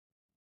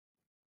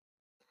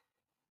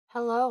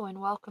Hello and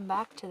welcome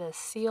back to the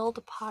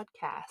Sealed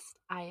podcast.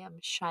 I am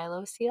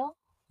Shiloh Seal.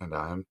 And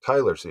I am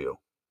Tyler Seal.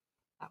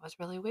 That was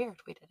really weird.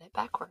 We did it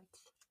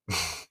backwards.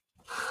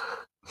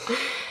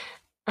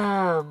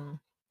 um,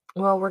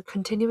 well, we're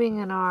continuing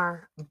in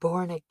our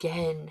Born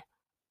Again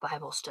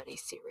Bible study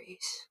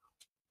series.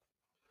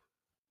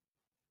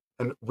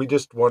 And we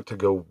just want to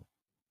go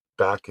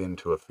back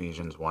into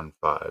Ephesians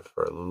 1:5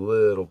 for a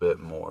little bit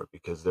more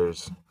because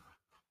there's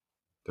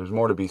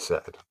more to be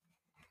said.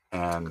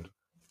 And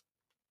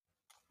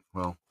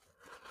well,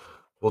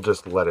 we'll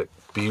just let it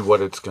be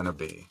what it's going to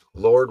be.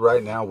 Lord,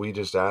 right now we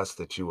just ask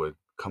that you would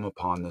come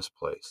upon this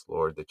place,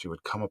 Lord, that you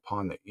would come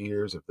upon the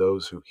ears of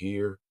those who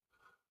hear,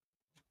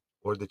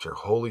 Lord, that your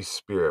Holy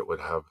Spirit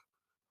would have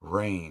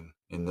reign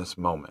in this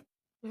moment.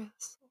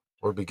 Yes.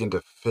 Lord, begin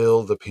to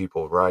fill the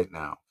people right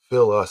now.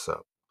 Fill us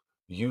up.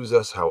 Use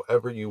us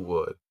however you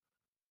would.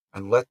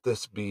 And let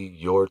this be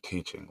your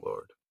teaching,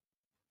 Lord.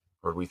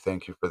 Lord, we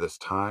thank you for this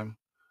time.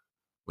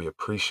 We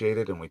appreciate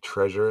it and we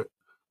treasure it.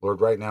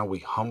 Lord, right now we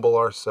humble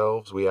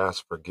ourselves. We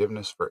ask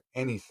forgiveness for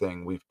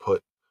anything we've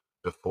put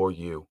before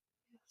you.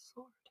 Yes,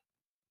 Lord.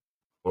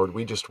 Lord,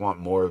 we just want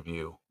more of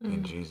you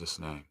in Jesus'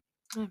 name.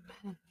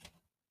 Amen.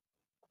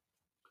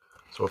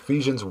 So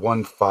Ephesians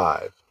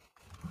 1:5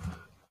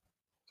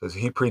 says,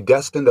 He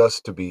predestined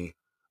us to be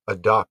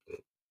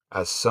adopted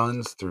as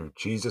sons through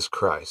Jesus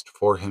Christ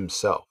for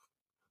himself,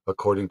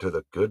 according to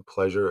the good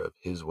pleasure of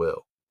his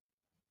will.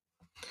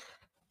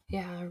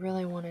 Yeah, I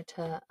really wanted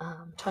to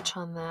touch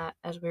on that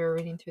as we were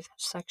reading through that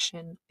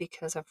section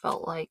because I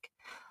felt like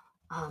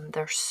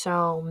there's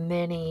so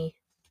many,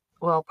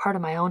 well, part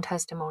of my own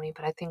testimony,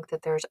 but I think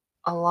that there's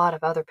a lot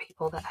of other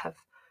people that have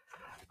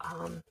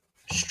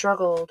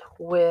struggled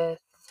with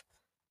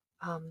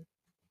um,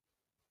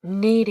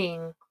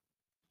 needing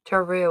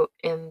to root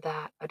in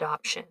that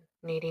adoption,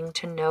 needing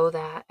to know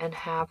that and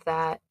have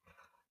that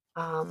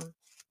um,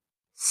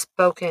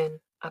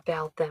 spoken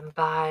about them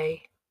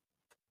by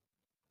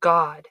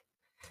God.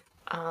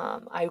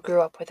 I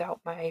grew up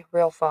without my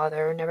real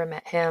father, never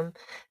met him,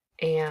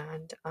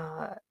 and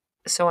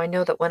so I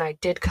know that when I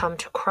did come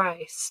to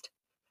Christ,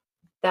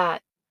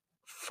 that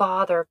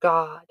Father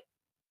God,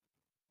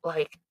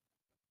 like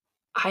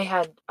I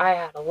had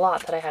a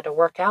lot that I had to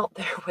work out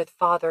there with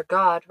Father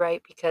God,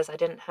 right? Because I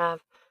didn't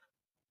have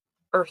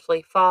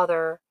earthly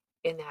father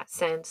in that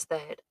sense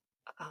that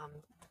um,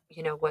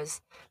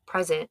 was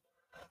present.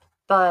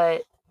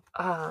 But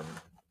um,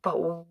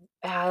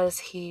 as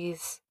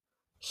he's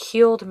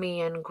healed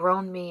me and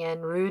grown me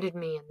and rooted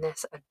me in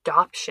this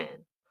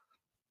adoption,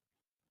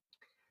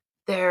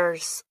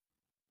 there's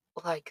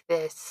like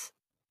this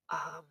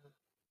um,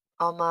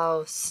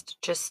 almost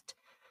just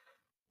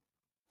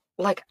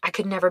like I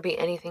could never be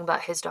anything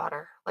but his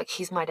daughter. Like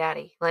he's my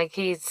daddy. Like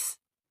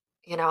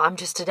I'm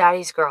just a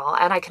daddy's girl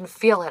and I can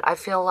feel it. I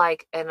feel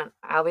like, and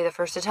I'll be the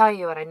first to tell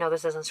you, and I know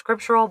this isn't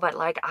scriptural, but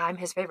like I'm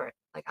his favorite.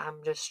 Like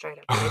I'm just straight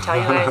up going to tell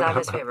you guys I'm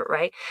his favorite,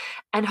 right?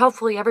 And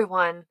hopefully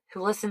everyone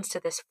who listens to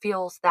this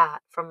feels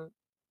that from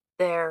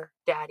their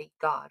daddy,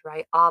 God,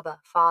 right? Abba,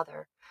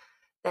 Father,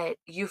 that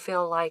you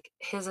feel like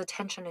his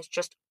attention is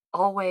just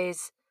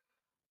always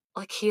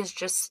like he is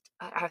just,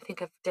 I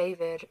think of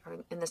David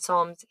or in the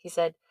Psalms, he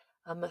said,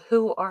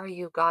 who are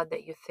you, God,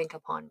 that you think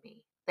upon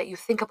me? That you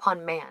think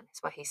upon man, is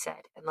what he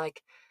said. And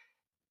like,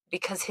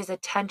 because his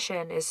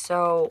attention is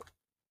so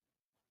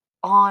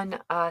on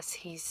us,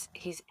 he's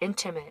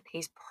intimate,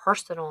 he's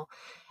personal.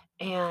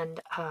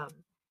 And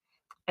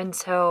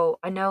so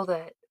I know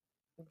that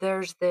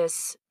there's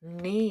this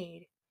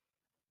need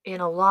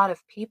in a lot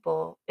of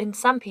people, in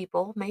some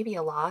people, maybe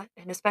a lot,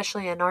 and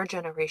especially in our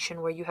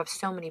generation where you have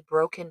so many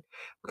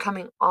we're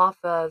coming off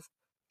of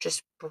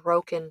just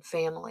broken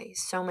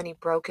families, so many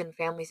broken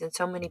families, and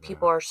so many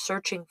people Yeah. are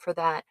searching for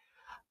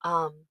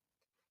um,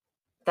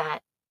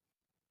 that,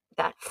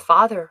 that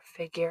father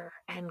figure,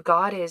 and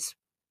God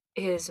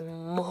is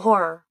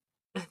more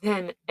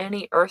than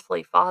any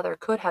earthly father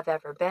could have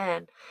ever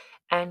been,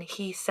 and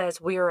he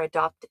says we are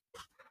adopted.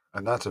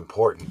 And that's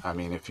important. I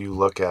mean, if you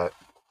look at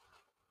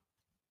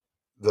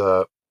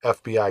the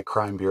FBI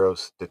Crime Bureau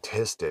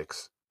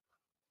statistics,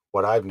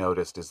 what I've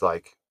noticed is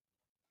like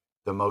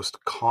the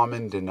most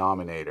common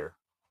denominator,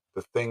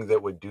 the thing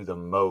that would do the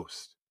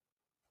most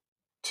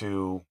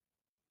to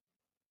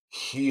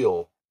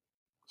heal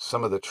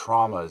some of the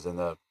traumas and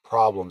the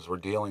problems we're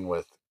dealing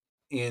with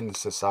in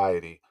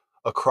society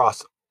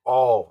across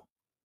all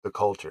the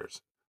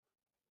cultures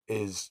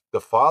is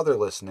the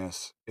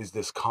fatherlessness is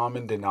this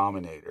common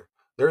denominator.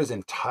 There is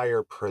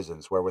entire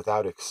prisons where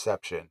without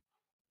exception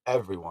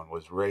everyone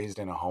was raised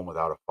in a home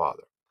without a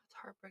father. It's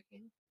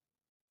heartbreaking.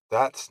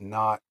 That's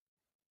not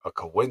a No,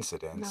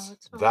 coincidence.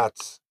 it's not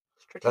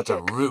That's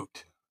a strategic.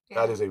 root.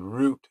 That Yeah. is a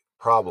root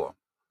problem.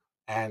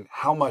 And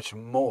how much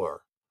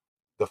more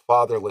the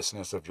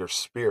fatherlessness of your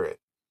spirit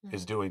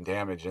is Mm. doing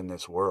damage in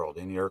this world,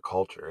 in your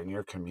culture, in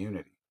your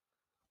community.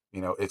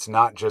 You know, it's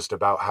not just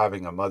about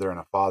having a mother and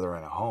a father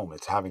in a home,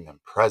 it's having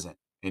them present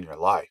in your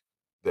life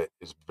that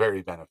is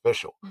very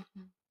beneficial.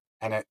 Mhm.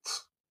 And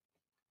it's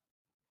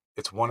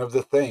one of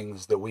the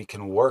things that we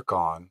can work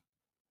on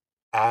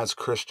as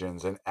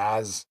Christians and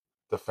as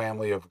the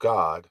family of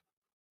God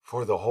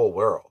for the whole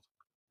world.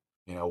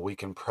 You know, we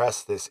can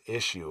press this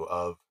issue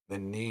of the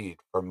need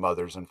for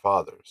mothers and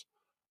fathers,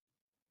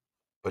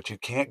 but you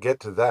can't get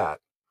to that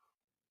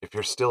if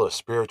you're still a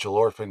spiritual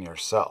orphan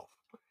yourself.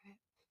 Right.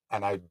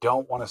 And I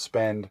don't want to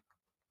spend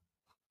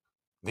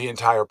the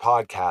entire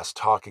podcast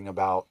talking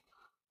about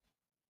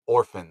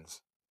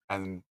orphans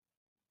and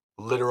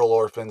literal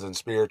orphans and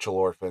spiritual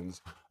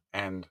orphans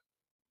and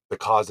the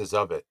causes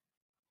of it,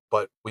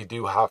 but we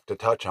do have to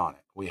touch on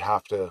it. We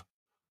have to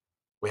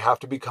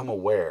become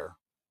aware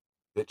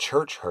that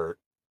church hurt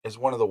is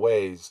one of the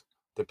ways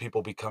that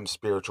people become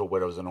spiritual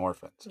widows and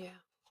orphans. Yeah.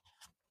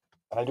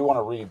 And I do want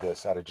to read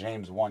this out of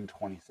James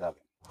 1:27.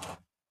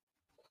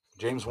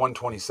 James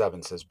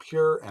 1:27 says,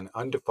 "Pure and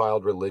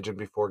undefiled religion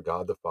before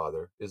God the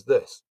Father is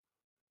this: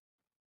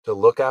 to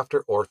look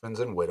after orphans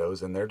and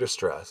widows in their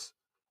distress,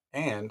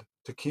 and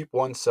to keep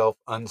oneself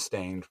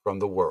unstained from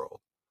the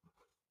world."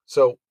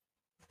 So,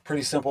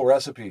 pretty simple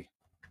recipe,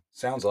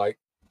 sounds like,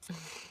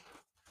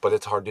 but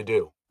it's hard to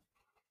do.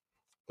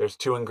 There's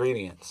two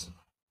ingredients: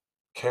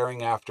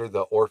 caring after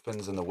the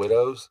orphans and the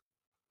widows,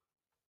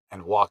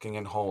 and walking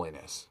in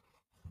holiness.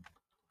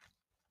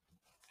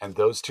 And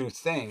those two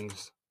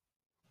things,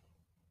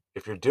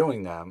 if you're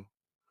doing them,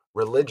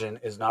 religion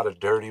is not a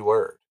dirty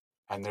word.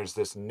 And there's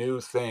this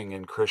new thing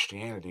in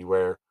Christianity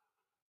where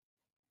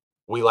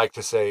we like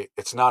to say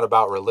it's not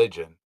about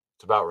religion,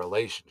 it's about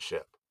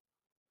relationship.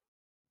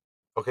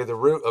 Okay, the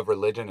root of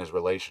religion is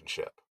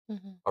relationship.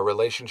 Mm-hmm. A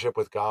relationship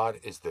with God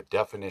is the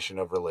definition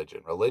of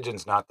religion.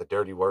 Religion's not the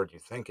dirty word you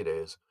think it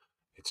is,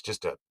 it's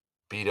just a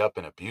beat up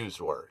and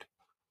abused word.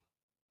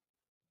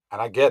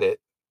 And I get it.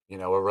 You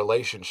know, a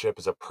relationship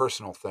is a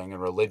personal thing,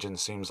 and religion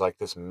seems like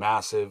this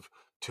massive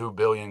 2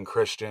 billion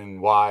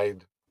Christian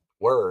wide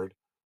word.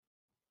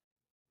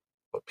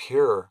 But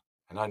pure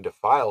and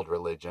undefiled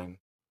religion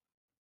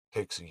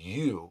takes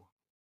you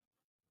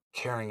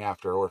caring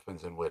after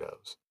orphans and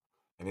widows,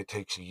 and it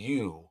takes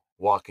you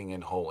walking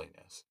in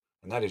holiness.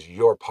 And that is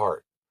your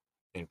part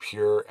in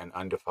pure and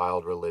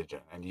undefiled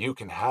religion. And you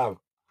can have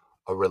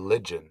a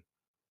religion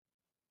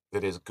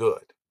that is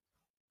good.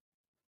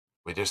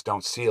 We just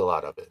don't see a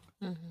lot of it.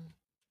 Mm-hmm.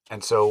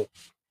 And so,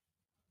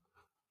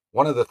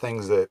 one of the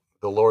things that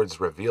the Lord's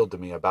revealed to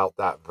me about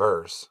that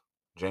verse,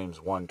 James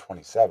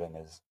 1:27,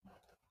 is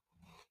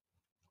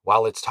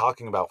while it's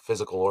talking about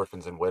physical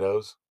orphans and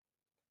widows,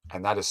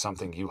 and that is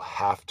something you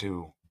have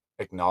to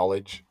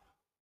acknowledge,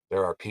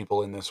 there are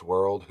people in this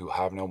world who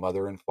have no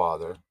mother and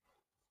father,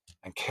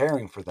 and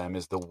caring for them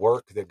is the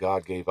work that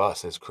God gave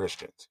us as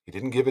Christians. He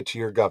didn't give it to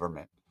your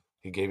government,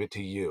 He gave it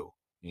to you,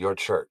 your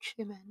church.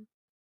 Amen.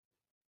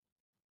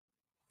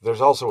 There's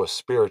also a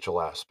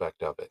spiritual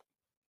aspect of it.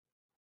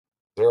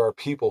 There are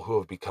people who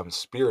have become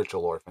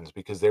spiritual orphans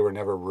because they were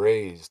never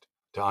raised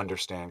to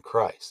understand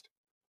Christ.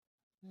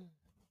 Mm.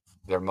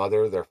 Their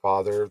mother, their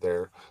father,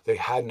 they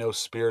had no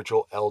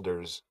spiritual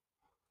elders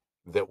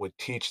that would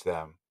teach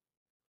them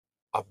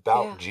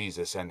about Yeah.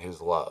 Jesus and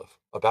his love,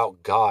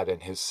 about God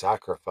and his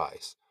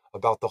sacrifice,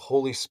 about the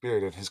Holy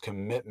Spirit and his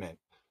commitment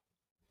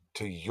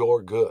to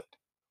your good.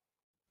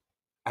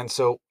 And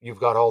so you've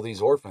got all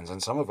these orphans,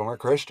 and some of them are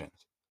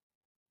Christians.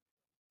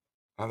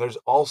 And there's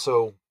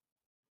also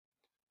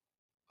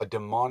a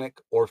demonic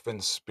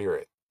orphan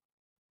spirit,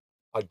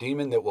 a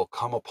demon that will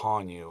come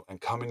upon you and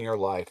come in your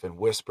life and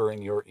whisper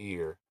in your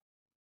ear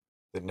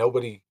that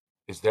nobody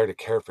is there to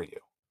care for you,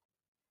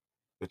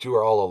 that you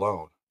are all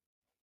alone,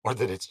 or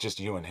that it's just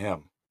you and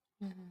him.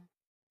 Mm-hmm.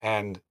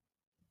 And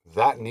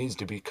that needs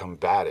to be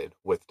combated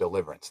with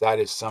deliverance. That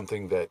is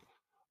something that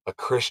a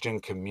Christian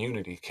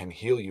community can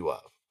heal you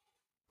of.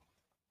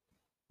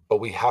 But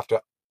we have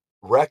to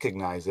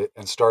recognize it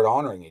and start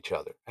honoring each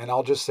other. And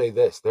I'll just say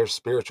this, there's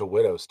spiritual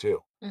widows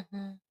too.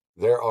 Mm-hmm.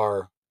 There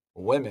are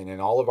women in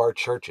all of our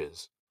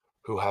churches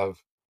who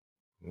have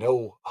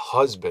no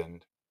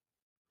husband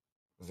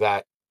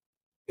that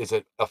is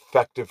an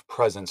effective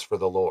presence for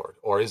the Lord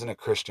or isn't a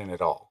Christian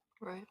at all.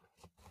 Right.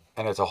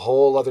 And it's a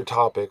whole other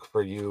topic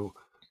for you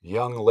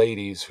young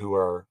ladies who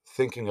are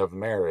thinking of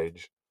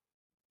marriage.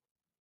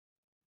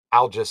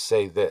 I'll just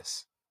say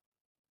this.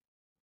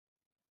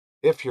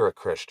 If you're a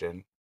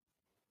Christian,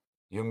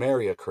 you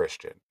marry a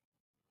Christian,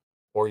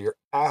 or you're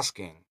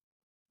asking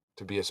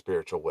to be a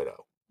spiritual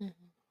widow.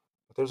 Mm-hmm.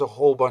 But there's a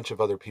whole bunch of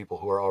other people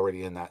who are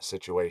already in that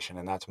situation,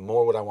 and that's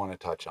more what I want to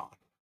touch on.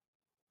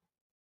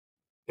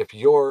 If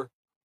you're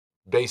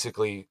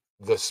basically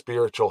the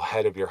spiritual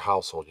head of your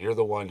household, you're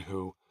the one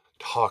who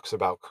talks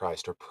about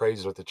Christ or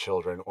prays with the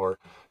children or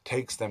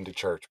takes them to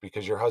church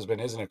because your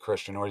husband isn't a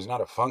Christian or he's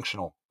not a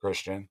functional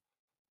Christian.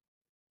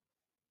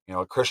 You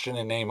know, a Christian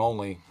in name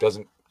only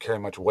doesn't carry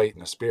much weight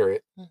in the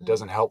spirit. It Mm-hmm.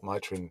 doesn't help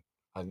much in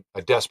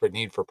a desperate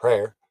need for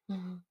prayer.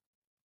 Mm-hmm.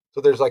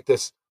 So there's like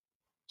this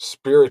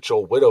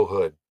spiritual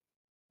widowhood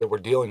that we're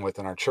dealing with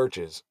in our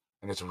churches.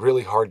 And it's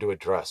really hard to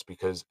address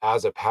because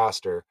as a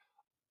pastor,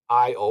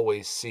 I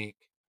always seek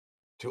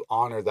to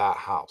honor that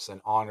house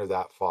and honor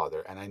that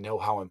father. And I know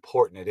how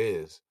important it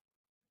is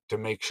to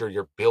make sure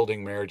you're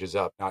building marriages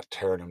up, not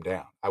tearing them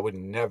down. I would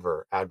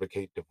never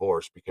advocate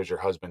divorce because your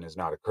husband is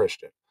not a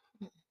Christian.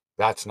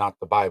 That's not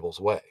the Bible's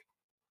way.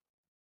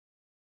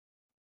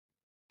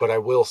 But I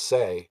will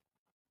say,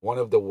 one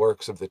of the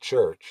works of the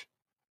church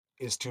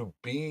is to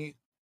be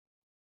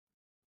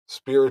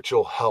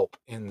spiritual help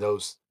in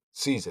those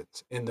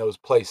seasons, in those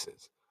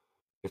places.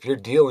 If you're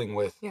dealing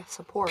with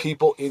support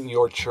people in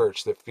your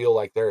church that feel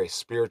like they're a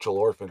spiritual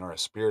orphan or a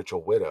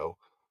spiritual widow,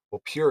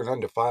 well, pure and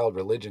undefiled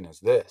religion is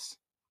this: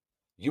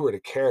 you are to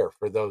care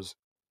for those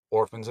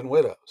orphans and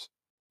widows.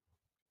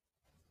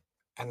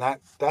 And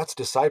that's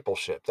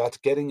discipleship. That's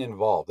getting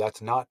involved.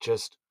 That's not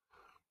just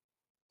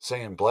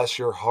saying bless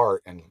your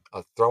heart and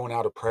throwing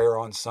out a prayer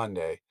on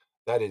Sunday.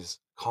 That is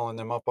calling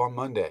them up on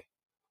Monday,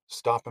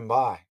 stopping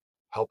by,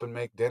 helping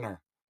make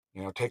dinner,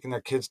 taking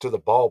their kids to the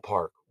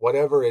ballpark.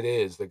 Whatever it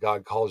is that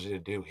God calls you to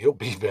do, He'll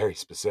be very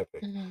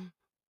specific. Mm-hmm.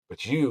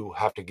 But you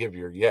have to give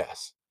your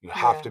yes. You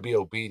have to be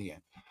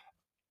obedient.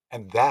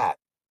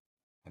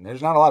 And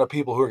there's not a lot of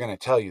people who are going to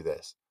tell you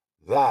this,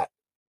 that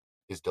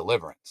is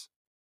deliverance.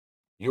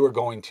 You are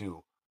going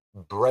to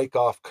break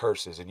off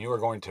curses, and you are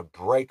going to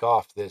break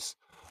off this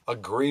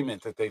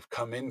agreement that they've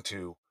come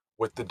into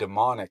with the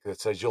demonic that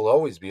says you'll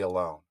always be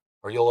alone,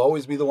 or you'll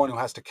always be the one who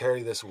has to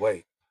carry this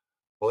weight.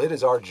 Well, it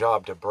is our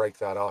job to break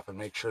that off and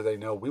make sure they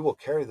know we will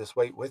carry this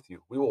weight with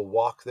you. We will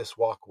walk this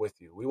walk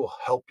with you. We will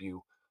help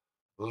you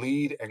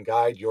lead and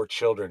guide your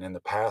children in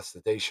the paths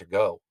that they should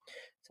go.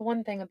 So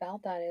one thing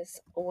about that is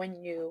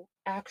when you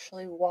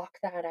actually walk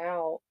that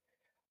out,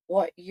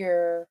 what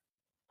you're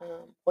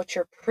what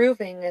you're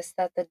proving is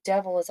that the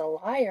devil is a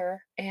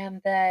liar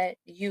and that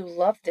you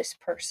love this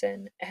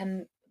person.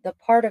 And the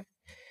part of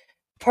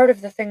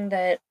the thing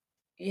that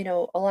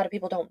a lot of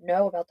people don't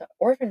know about the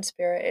orphan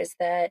spirit is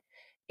that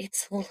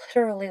it's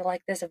literally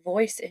like this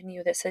voice in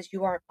you that says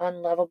you are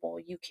unlovable,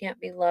 you can't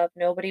be loved,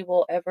 nobody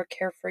will ever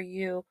care for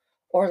you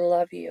or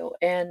love you.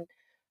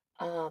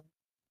 Um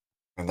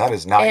And that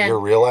is not your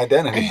and real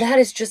identity.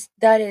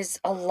 that is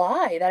a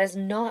lie. That is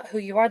not who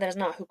you are. That is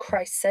not who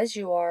Christ says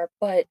you are.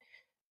 But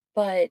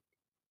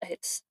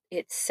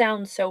it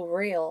sounds so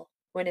real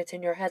when it's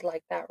in your head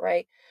like that,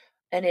 right?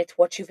 And it's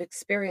what you've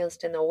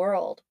experienced in the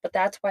world. But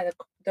that's why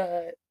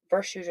the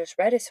verse you just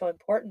read is so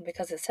important,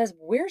 because it says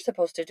we're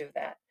supposed to do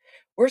that.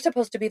 We're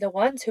supposed to be the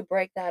ones who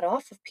break that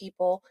off of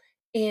people,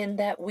 in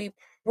that we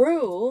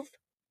prove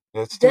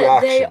It's through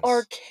that they are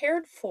actions.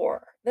 cared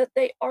for, that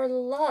they are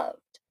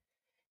loved.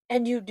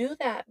 And you do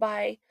that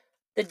by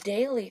the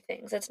daily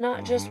things. It's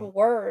not just Mm-hmm.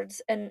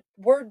 words, and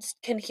words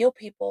can heal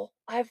people.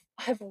 I've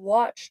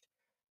watched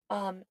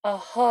a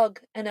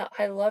hug and a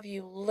I love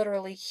you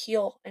literally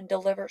heal and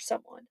deliver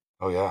someone.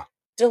 Oh, yeah.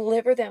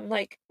 Deliver them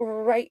like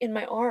right in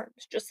my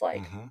arms, just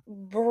like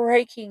Mm-hmm.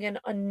 breaking and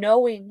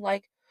knowing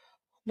like,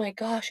 oh my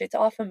gosh, it's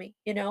off of me.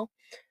 And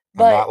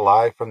But that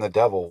lie from the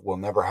devil will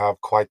never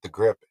have quite the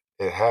grip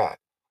it had.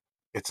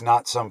 It's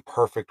not some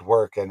perfect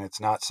work and it's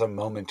not some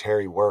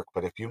momentary work,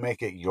 but if you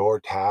make it your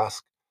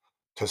task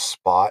to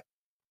spot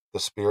the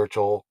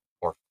spiritual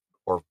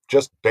or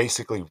just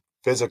basically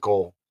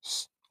physical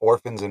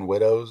orphans and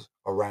widows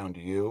around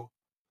you,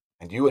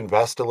 and you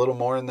invest a little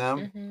more in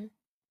them, mhm,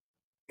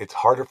 it's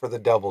harder for the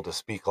devil to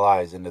speak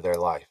lies into their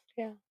life.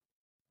 yeah,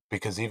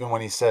 Because even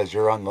when he says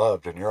you're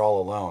unloved and you're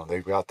all alone,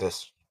 they've got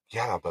this,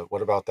 yeah, but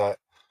what about that?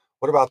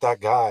 What about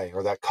that guy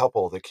or that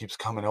couple that keeps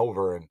coming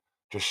over and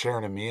just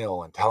sharing a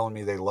meal and telling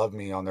me they love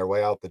me on their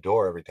way out the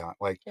door every time?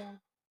 Like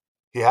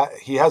yeah,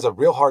 he has a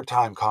real hard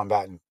time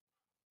combating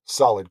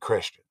solid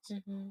Christians.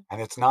 mhm,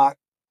 And it's not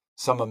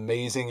some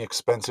amazing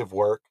expensive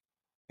work,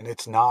 and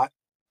it's not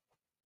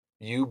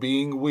you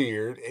being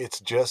weird, it's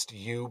just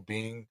you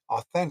being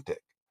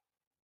authentic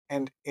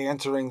and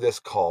answering this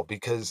call,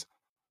 because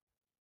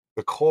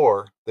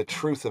the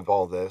truth of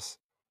all this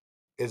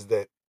is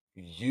that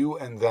you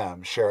and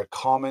them share a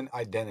common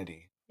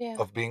identity yeah,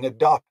 of being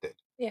adopted.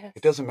 It yes,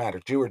 doesn't matter,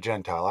 Jew or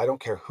Gentile. I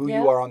don't care who you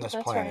yep, are on this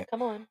that's right. planet.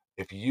 Come on,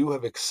 If you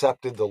have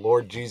accepted the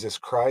Lord Jesus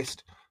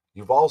Christ,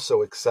 you've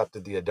also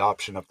accepted the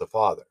adoption of the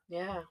Father.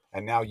 yeah,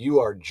 And now you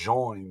are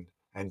joined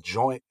and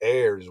joint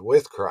heirs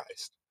with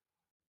Christ.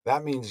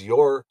 That means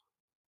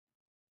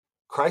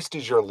Christ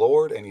is your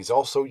Lord, and he's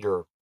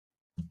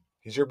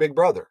your big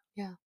brother.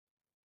 yeah,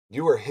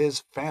 You are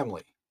his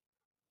family,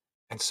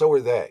 and so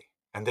are they.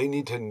 And they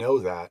need to know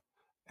that.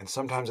 And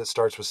sometimes it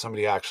starts with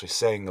somebody actually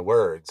saying the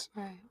words,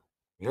 right,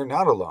 you're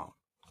not alone.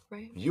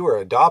 right, You are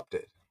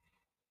adopted.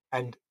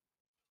 And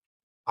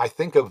I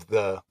think of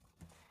the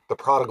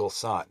prodigal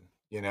son,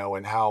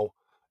 and how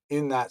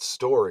in that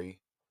story,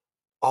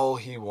 all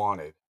he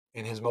wanted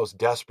in his most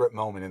desperate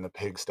moment in the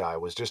pigsty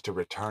was just to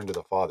return to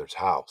the father's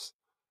house.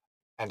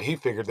 And he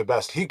figured the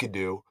best he could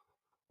do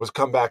was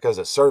come back as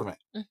a servant,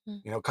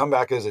 mhm. come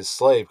back as his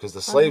slave, because the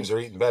Let me, slaves are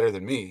eating better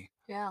than me.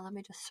 yeah, let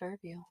me just serve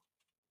you.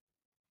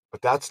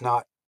 But that's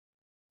not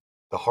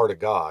the heart of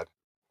God.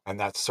 And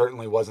that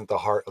certainly wasn't the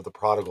heart of the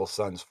prodigal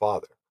son's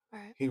father.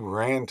 Right. He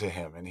ran to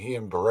him and he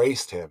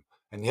embraced him.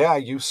 And yeah,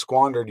 you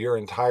squandered your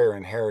entire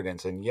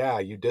inheritance. And yeah,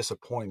 you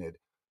disappointed,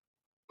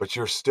 but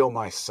you're still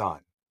my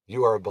son.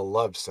 you are a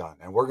beloved son,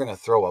 and we're going to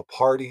throw a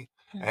party.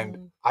 And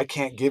Mhm. I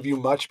can't give you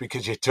much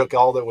because you took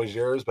all that was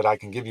yours, but I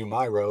can give you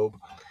my robe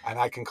and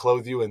I can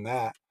clothe you in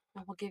that.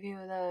 And we'll give you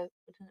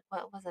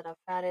what was it, a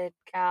fatted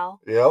cow?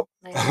 Yep.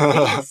 They had a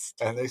feast.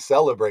 And they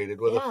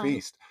celebrated with a Yeah.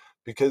 feast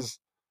because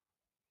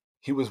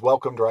he was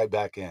welcomed right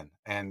back in.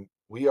 And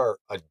we are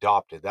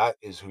adopted. That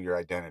is who your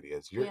identity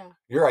is. Yeah.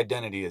 Your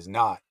identity is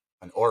not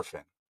an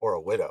orphan or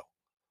a widow.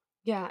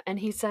 Yeah, and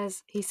he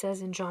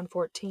says in John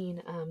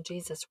 14,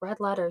 Jesus,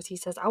 red letters, he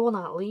says, I will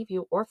not leave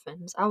you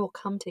orphans. I will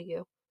come to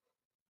you.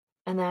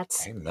 And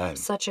that's Amen.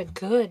 such a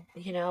good,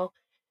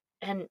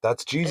 and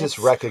That's Jesus it's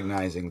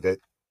recognizing that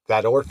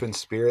that orphan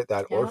spirit,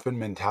 that yeah. orphan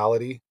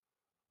mentality,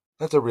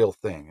 that's a real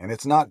thing. And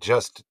it's not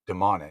just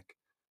demonic.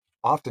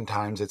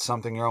 Oftentimes, it's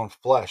something your own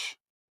flesh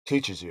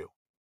teaches you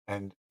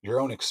and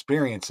your own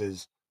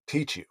experiences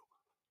teach you.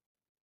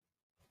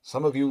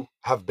 Some of you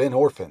have been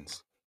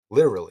orphans,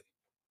 literally.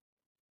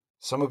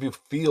 Some of you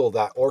feel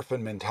that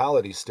orphan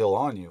mentality still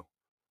on you,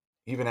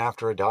 even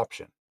after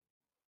adoption.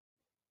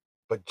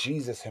 But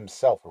Jesus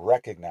himself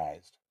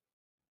recognized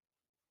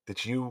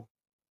that you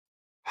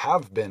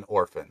have been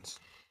orphans.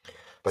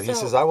 But he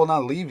says, So I will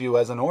not leave you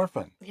as an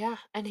orphan. yeah,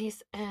 and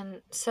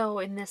so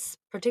in this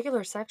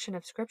particular section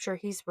of scripture,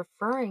 he's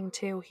referring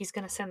to he's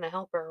going to send the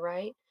helper,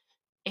 right?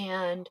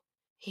 And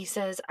he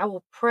says, I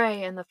will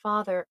pray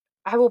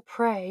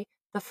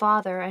the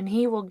Father, and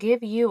he will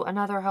give you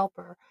another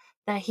helper,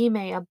 that he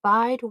may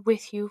abide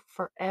with you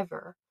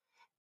forever.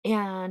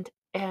 And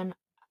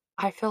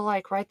I feel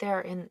like right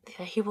there in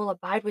that he will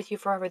abide with you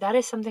forever. That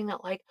is something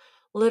that like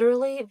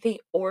literally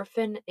the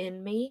orphan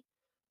in me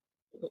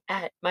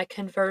at my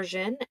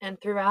conversion and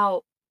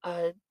throughout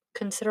a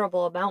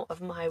considerable amount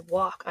of my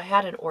walk, I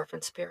had an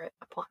orphan spirit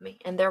upon me.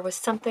 And there was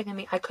something in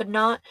me I could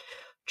not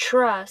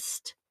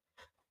trust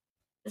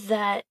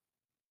that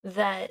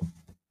that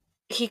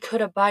he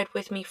could abide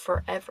with me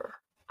forever.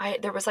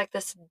 There was like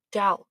this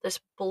doubt, this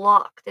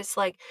block, this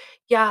like,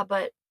 yeah,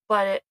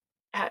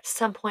 at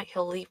some point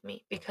he'll leave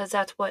me because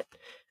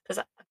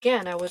because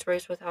again, I was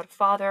raised without a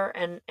father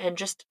and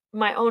just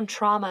my own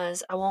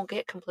traumas I won't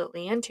get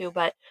completely into,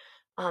 but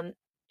um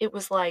it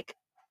was like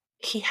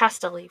he has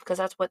to leave because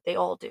that's what they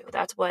all do.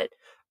 That's what,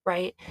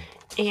 right?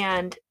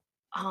 And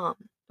um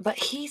but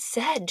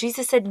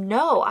Jesus said,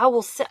 "No, I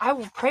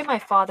will pray my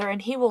Father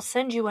and he will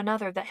send you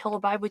another that he'll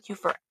abide with you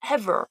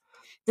forever.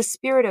 The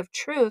Spirit of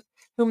truth,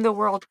 whom the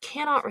world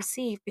cannot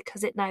receive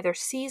because it neither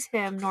sees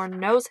him nor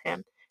knows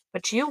him,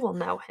 but you will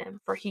know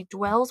him, for he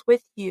dwells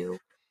with you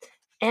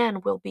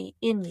and will be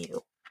in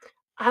you.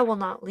 I will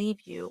not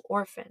leave you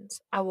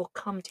orphans. I will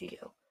come to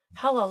you."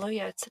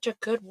 Hallelujah. It's such a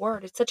good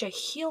word. It's such a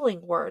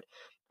healing word.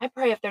 I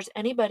pray if there's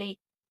anybody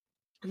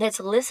that's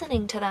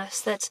listening to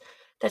this, that's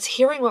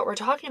hearing what we're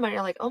talking about,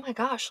 you're like, "Oh my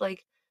gosh,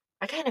 like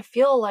I kind of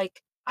feel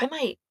like I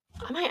might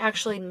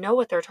actually know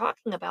what they're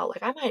talking about.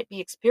 Like I've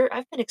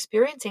been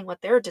experiencing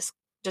what they're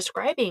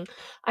describing."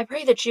 I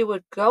pray that you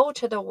would go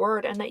to the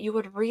word and that you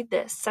would read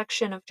this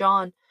section of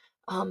John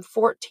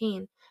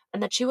 14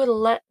 and that you would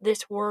let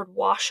this word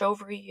wash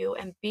over you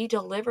and be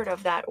delivered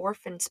of that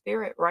orphan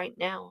spirit right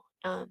now.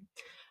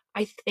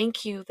 I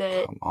thank you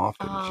Come off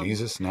in um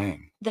Jesus'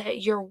 name.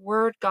 that your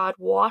word, God,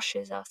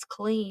 washes us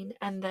clean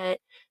and that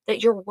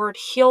your word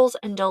heals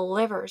and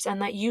delivers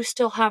and that you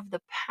still have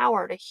the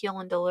power to heal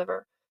and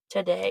deliver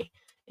today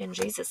in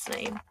Jesus'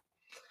 name.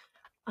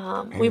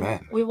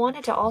 Amen. We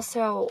wanted to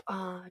also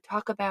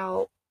talk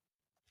about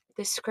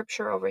this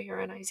scripture over here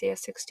in Isaiah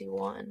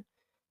 61.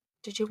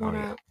 Did you Oh, yeah.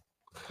 wanna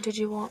did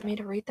you want me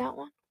to read that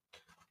one?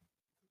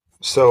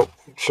 So,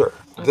 sure.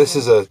 This Okay.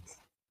 is a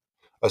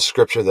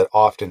scripture that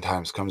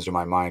oftentimes comes to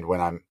my mind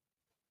when I'm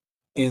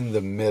in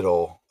the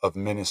middle of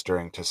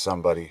ministering to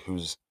somebody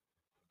who's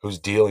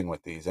dealing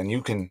with these. And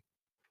you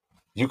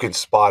can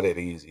spot it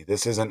easy.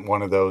 This isn't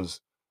one of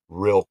those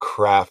real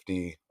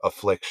crafty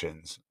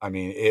afflictions. I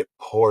mean, it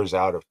pours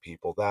out of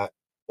people. That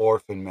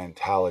orphan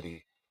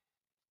mentality,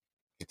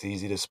 it's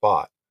easy to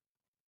spot.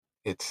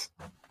 It's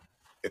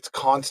it's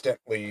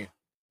constantly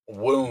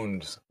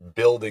wounds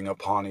building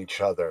upon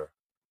each other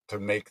to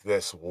make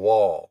this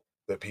wall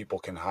that people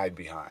can hide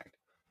behind.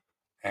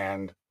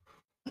 And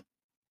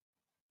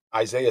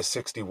Isaiah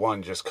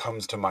 61 just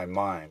comes to my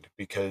mind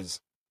because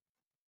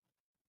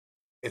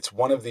it's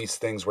one of these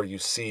things where you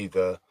see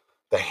the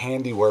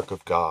handiwork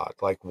of God,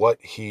 like what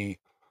he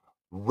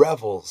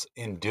revels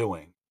in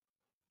doing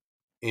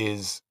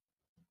is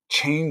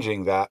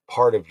changing that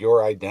part of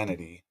your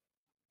identity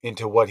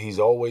into what he's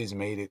always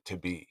made it to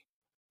be.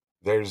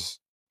 There's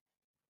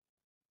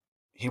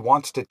he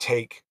wants to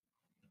take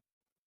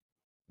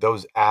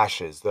those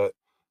ashes,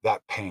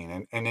 that pain.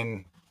 And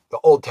in the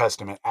Old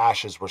Testament,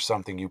 ashes were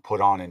something you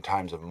put on in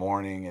times of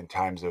mourning, in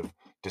times of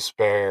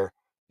despair.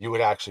 You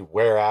would actually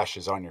wear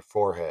ashes on your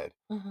forehead.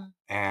 Hmm.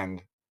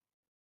 And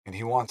and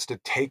he wants to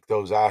take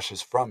those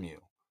ashes from you.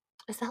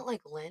 Is that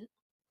like Lent?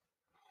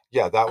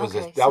 Yeah, that was a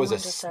Okay, that was someone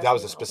just a asked that me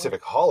was a about Lent.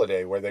 specific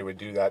holiday where they would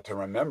do that to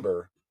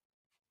remember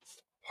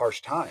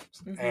harsh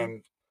times. Hmm.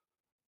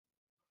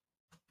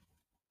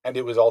 And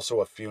it was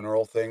also a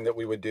funeral thing that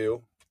we would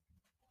do.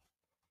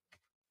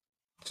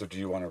 So do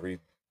you want to read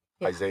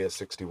Yeah. Isaiah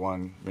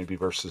 61, maybe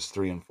verses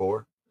 3 and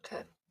 4?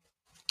 Okay.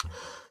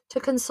 To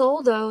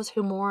console those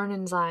who mourn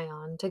in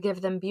Zion, to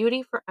give them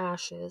beauty for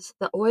ashes,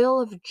 the oil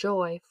of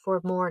joy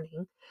for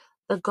mourning,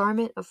 the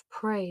garment of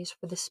praise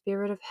for the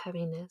spirit of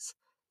heaviness,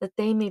 that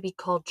they may be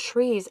called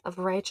trees of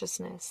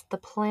righteousness, the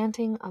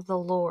planting of the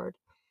Lord,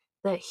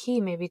 that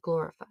he may be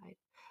glorified.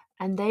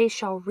 And they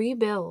shall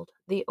rebuild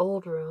the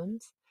old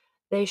ruins.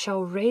 They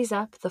shall raise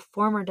up the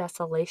former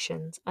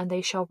desolations, and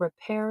they shall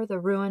repair the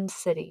ruined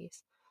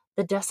cities,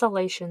 the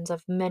desolations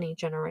of many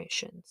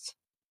generations.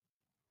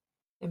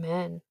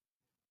 Amen.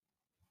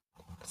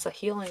 It's a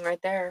healing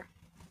right there.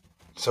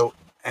 So,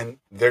 and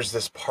there's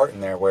this part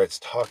in there where it's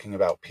talking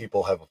about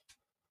people have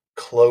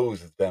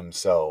clothed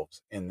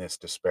themselves in this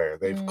despair.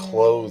 They've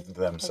clothed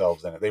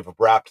themselves in it. They've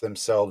wrapped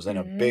themselves in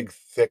a big,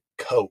 thick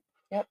coat.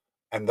 Yep.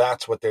 And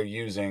that's what they're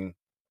using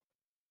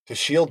to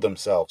shield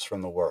themselves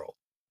from the world,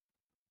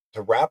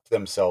 to wrap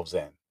themselves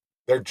in.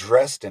 They're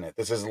dressed in it.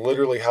 This is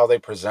literally how they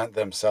present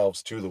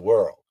themselves to the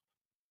world.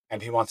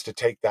 And he wants to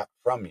take that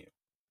from you.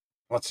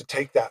 He wants to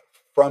take that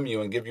from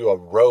you and give you a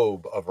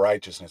robe of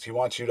righteousness. He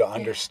wants you to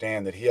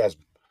understand that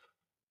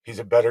he's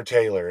a better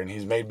tailor and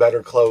he's made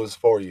better clothes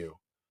for you.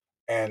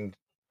 And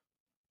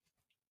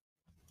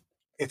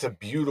it's a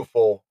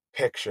beautiful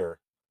picture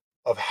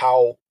of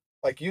how,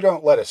 like, you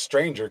don't let a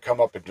stranger come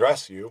up and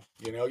dress you,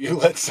 you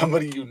let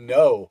somebody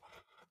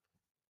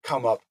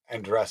come up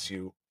and dress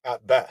you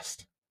at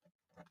best.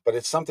 But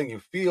it's something you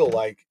feel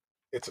like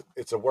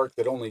it's a work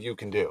that only you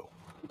can do.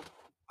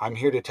 I'm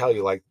here to tell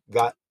you, like,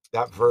 that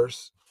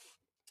verse,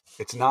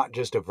 it's not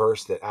just a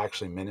verse that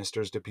actually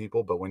ministers to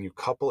people, but when you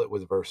couple it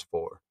with verse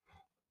 4,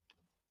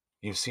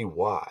 you see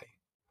why.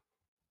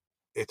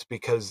 It's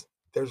because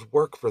there's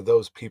work for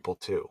those people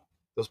too.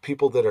 Those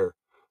people that are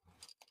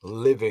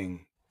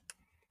living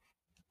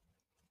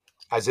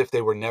as if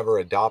they were never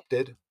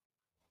adopted,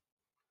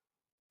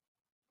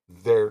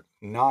 they're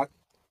not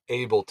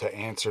able to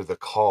answer the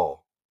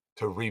call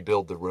to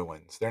rebuild the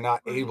ruins. They're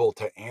not able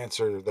to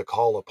answer the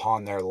call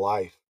upon their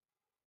life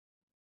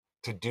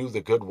to do the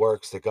good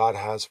works that God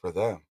has for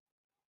them.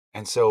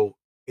 And so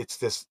it's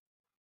this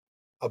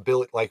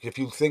ability, like if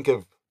you think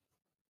of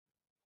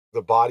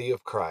the body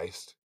of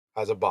Christ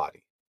as a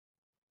body,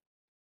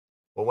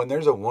 well, when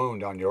there's a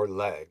wound on your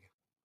leg,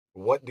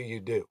 what do?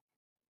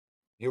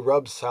 You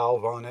rub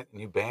salve on it and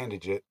you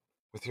bandage it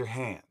with your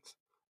hands.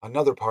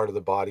 Another part of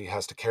the body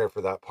has to care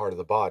for that part of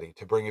the body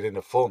to bring it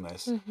into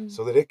fullness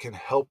so that it can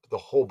help the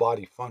whole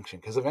body function.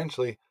 Because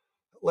eventually,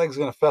 the leg's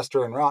going to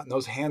fester and rot, and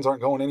those hands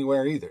aren't going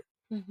anywhere either.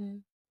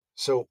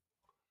 So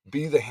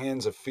be the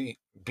hands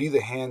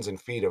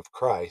and feet of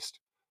Christ.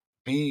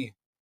 Be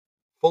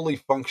fully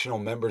functional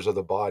members of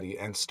the body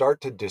and start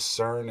to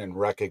discern and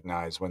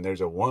recognize when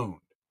there's a wound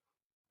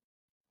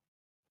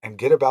and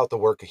get about the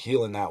work of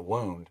healing that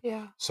wound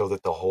so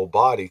that the whole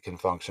body can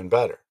function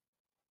better.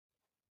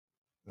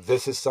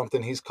 This is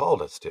something he's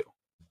called us to.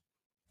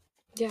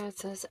 Yeah, it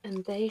says,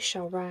 and they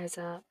shall rise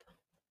up.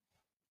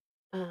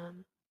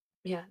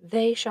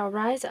 They shall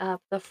rise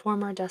up the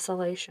former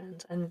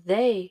desolations, and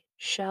they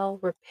shall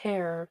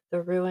repair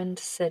the ruined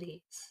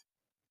cities.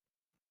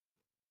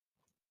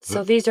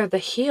 So these are the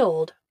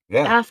healed.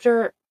 Yeah.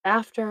 After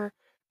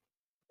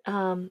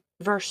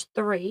verse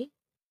 3,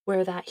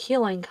 where that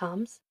healing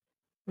comes,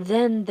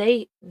 then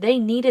they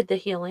needed the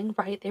healing,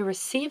 right? They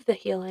received the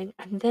healing,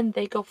 and then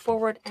they go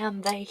forward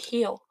and they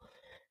heal.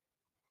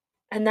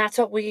 And that's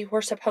what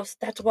we're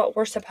supposed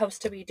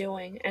to be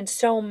doing. And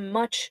so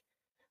much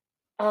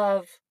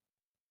of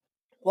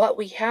what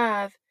we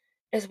have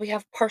is we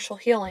have partial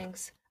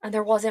healings. And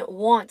there wasn't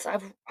once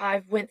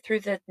I've went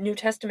through the New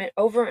Testament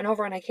over and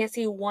over, and I can't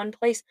see one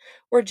place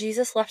where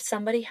Jesus left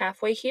somebody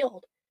halfway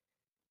healed.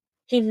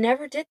 He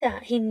never did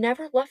that. He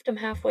never left them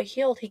halfway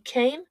healed. He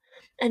came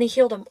and he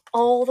healed them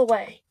all the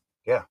way.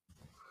 Yeah.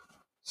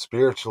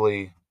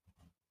 Spiritually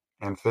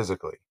and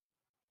physically.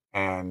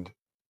 And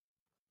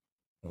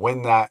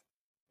when that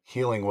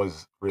healing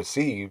was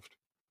received,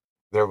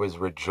 there was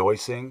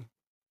rejoicing,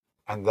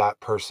 and that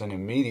person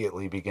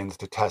immediately begins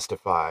to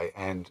testify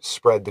and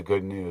spread the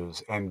good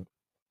news and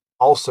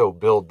also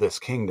build this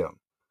kingdom.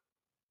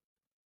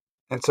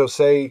 And so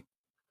say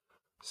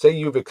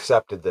you've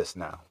accepted this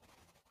now.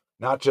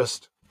 Not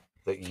just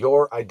that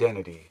your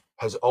identity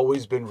has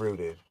always been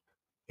rooted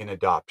in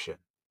adoption,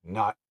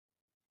 not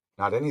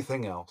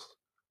anything else,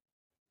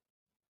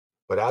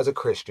 but as a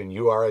Christian,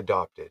 you are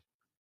adopted.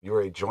 You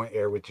are a joint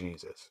heir with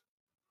Jesus.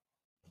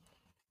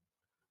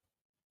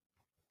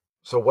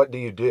 So what do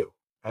you do?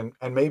 And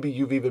maybe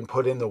you've even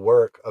put in the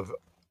work of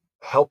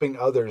helping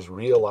others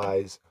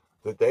realize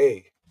that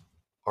they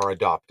are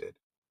adopted.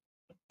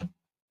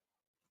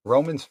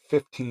 Romans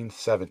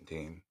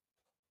 15:17,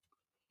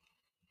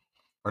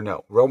 or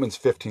no, Romans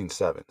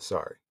 15:7,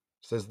 sorry,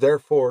 says,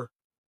 therefore,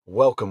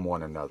 welcome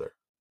one another,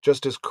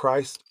 just as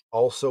Christ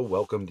also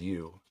welcomed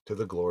you to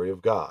the glory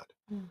of God.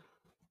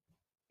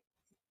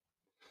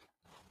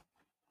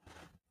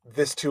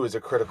 This too is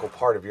a critical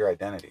part of your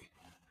identity.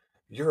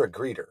 You're a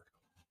greeter.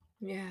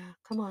 Yeah,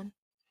 come on.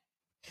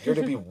 You're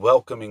to be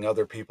welcoming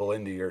other people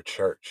into your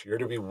church. You're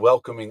to be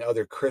welcoming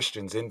other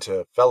Christians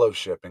into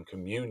fellowship and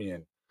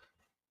communion.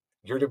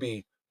 You're to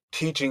be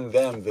teaching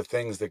them the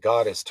things that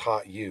God has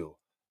taught you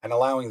and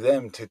allowing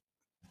them to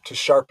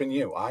sharpen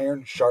you.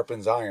 Iron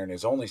sharpens iron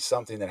is only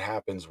something that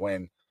happens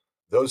when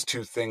those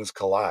two things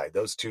collide.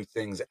 Those two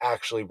things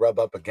actually rub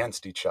up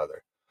against each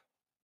other.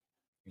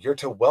 You're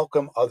to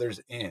welcome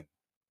others in,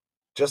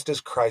 just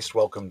as Christ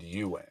welcomed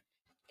you in.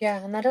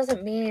 Yeah, and that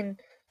doesn't mean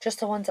just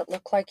the ones that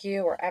look like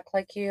you or act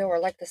like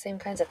the same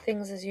kinds of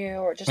things as you,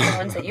 or just the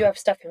ones that you have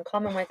stuff in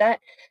common with. That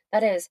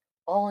is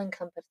all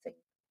encompassing.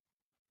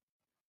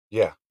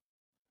 Yeah.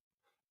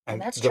 And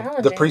And that's the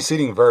challenging.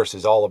 preceding verse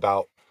is all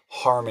about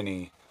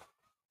harmony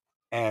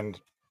and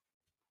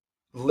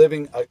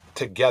living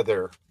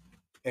together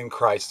in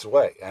Christ's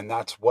way. And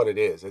that's what it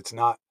is. It's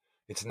not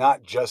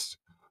just,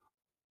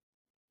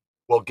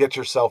 well, get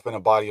yourself in a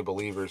body of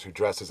believers who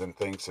dresses and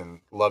thinks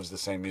and loves the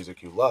same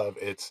music you love.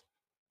 It's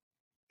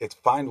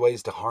find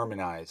ways to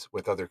harmonize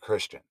with other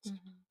Christians.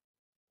 Mm-hmm.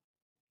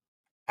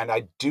 And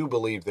I do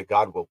believe that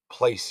God will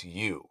place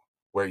you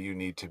where you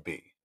need to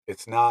be.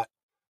 It's not,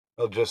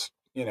 he'll just,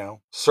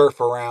 surf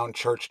around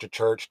church to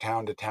church,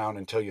 town to town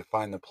until you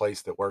find the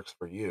place that works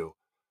for you.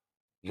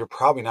 You're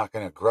probably not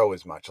going to grow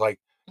as much. Like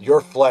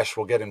your Mm-hmm. flesh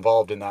will get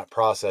involved in that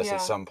process at Yeah.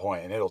 some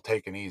point and it'll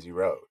take an easy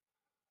road.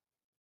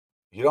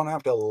 You don't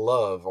have to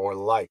love or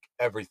like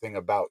everything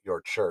about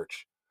your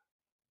church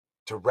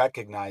to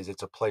recognize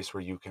it's a place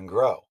where you can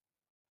grow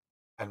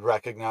and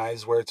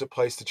recognize where it's a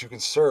place that you can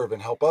serve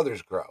and help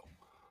others grow.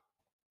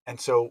 And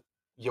so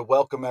you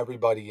welcome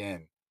everybody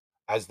in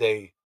as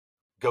they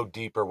go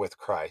deeper with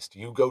Christ.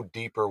 You go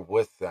deeper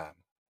with them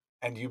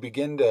and you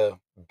begin to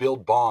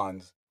build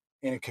bonds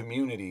in a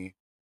community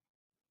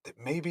that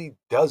maybe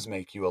does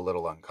make you a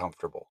little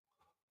uncomfortable,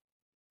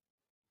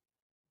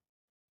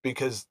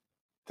 because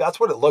that's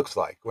what it looks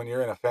like when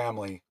you're in a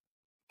family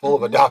full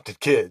of Mm-hmm. adopted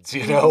kids.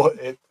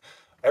 Mm-hmm.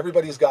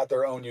 Everybody's got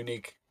their own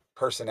unique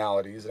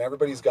personalities and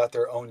everybody's got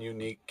their own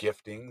unique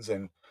giftings,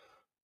 and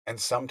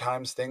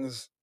sometimes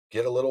things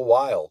get a little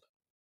wild.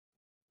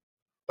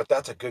 But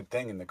that's a good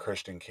thing in the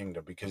Christian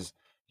kingdom, because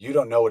you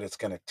don't know what it's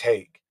going to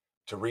take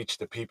to reach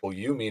the people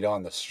you meet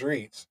on the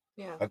streets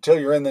Yeah. until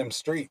you're in them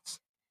streets.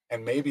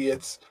 And maybe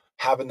it's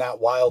having that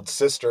wild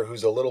sister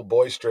who's a little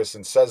boisterous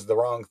and says the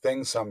wrong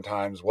thing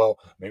sometimes. Well,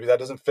 maybe that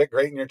doesn't fit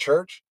great in your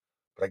church,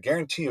 but I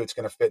guarantee you it's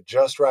going to fit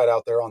just right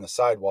out there on the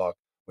sidewalk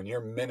when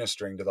you're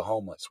ministering to the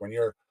homeless, when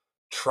you're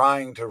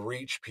trying to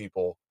reach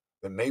people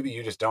that maybe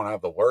you just don't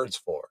have the words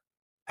for.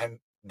 And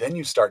then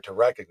you start to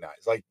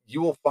recognize, like,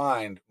 you will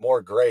find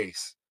more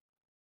grace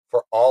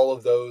for all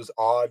of those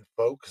odd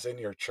folks in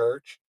your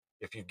church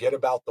if you get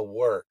about the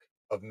work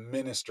of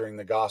ministering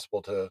the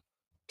gospel to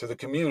the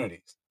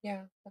communities.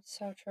 Yeah, that's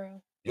so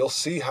true. You'll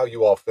see how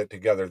you all fit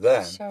together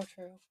then. So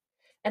true.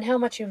 And how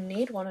much you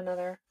need one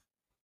another.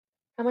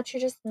 How much you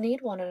just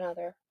need one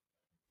another.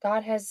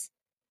 God has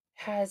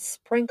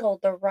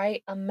sprinkled the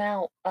right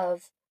amount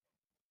of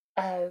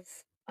uh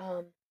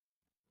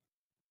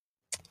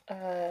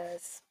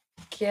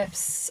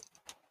gifts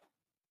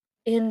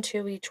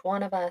into each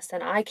one of us,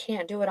 and I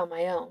can't do it on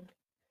my own.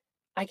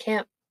 I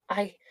can't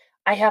I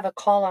I have a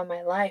call on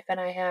my life, and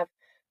I have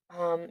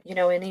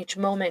in each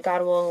moment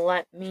God will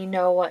let me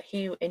know what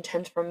he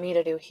intends for me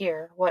to do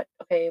here. What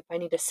Okay, if I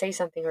need to say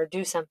something or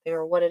do something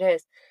or what it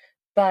is.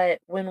 But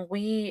when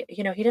he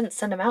didn't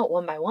send them out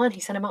one by one,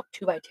 he sent them out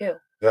two by two.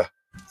 Yeah.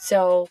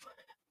 So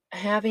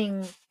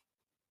having,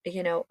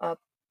 a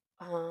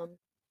um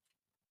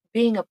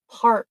being a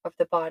part of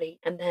the body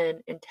and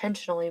then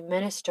intentionally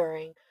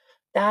ministering,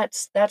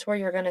 that's where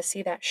you're going to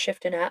see that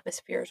shift in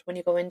atmospheres when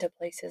you go into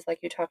places like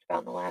you talked about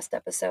in the last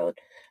episode,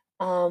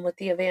 with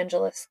the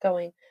evangelists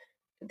going,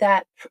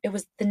 that it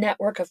was the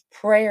network of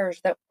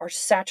prayers that are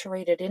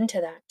saturated into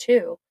that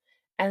too,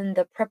 and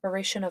the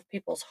preparation of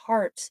people's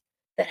hearts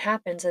that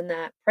happens in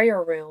that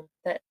prayer room,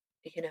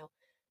 you know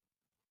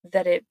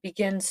that it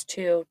begins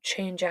to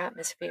change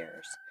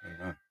atmospheres.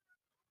 Amen.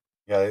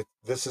 Yeah,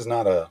 this is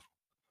not a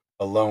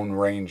lone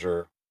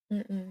ranger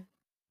Mm-mm.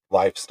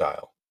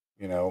 lifestyle.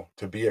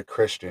 To be a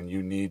Christian,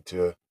 you need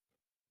to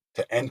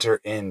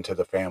enter into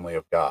the family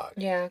of God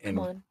Yeah, come in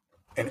on.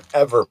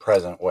 ever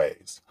present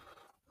ways.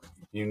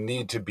 You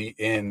need to be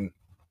in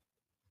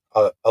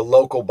a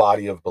local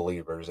body of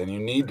believers, and you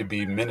need to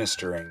be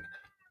ministering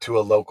to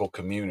a local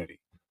community.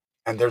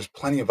 And there's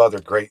plenty of other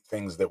great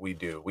things that we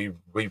do. We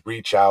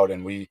reach out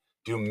and we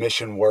do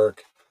mission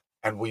work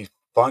and we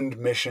fund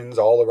missions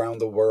all around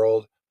the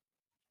world.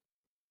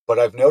 But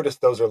I've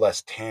noticed those are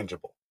less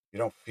tangible. You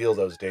don't feel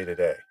those day to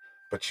day,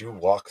 but you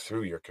walk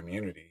through your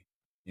community.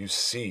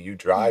 You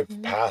drive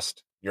Mm-hmm.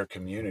 past your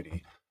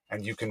community,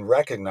 and you can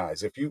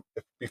recognize, if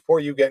before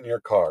you get in your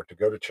car to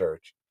go to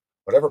church,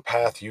 whatever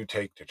path you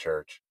take to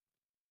church,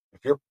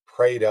 if you're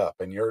prayed up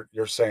and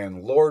you're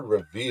saying, Lord,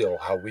 reveal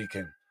how we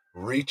can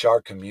reach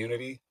our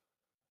community,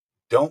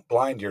 don't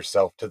blind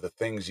yourself to the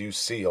things you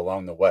see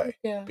along the way,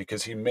 Yeah.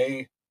 because he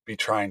may be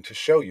trying to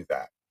show you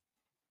that.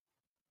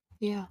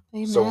 Yeah.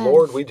 So, Amen.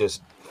 Lord, we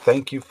just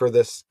thank you for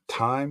this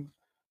time.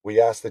 We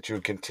ask that you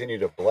would continue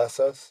to bless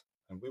us,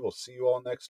 and we will see you all next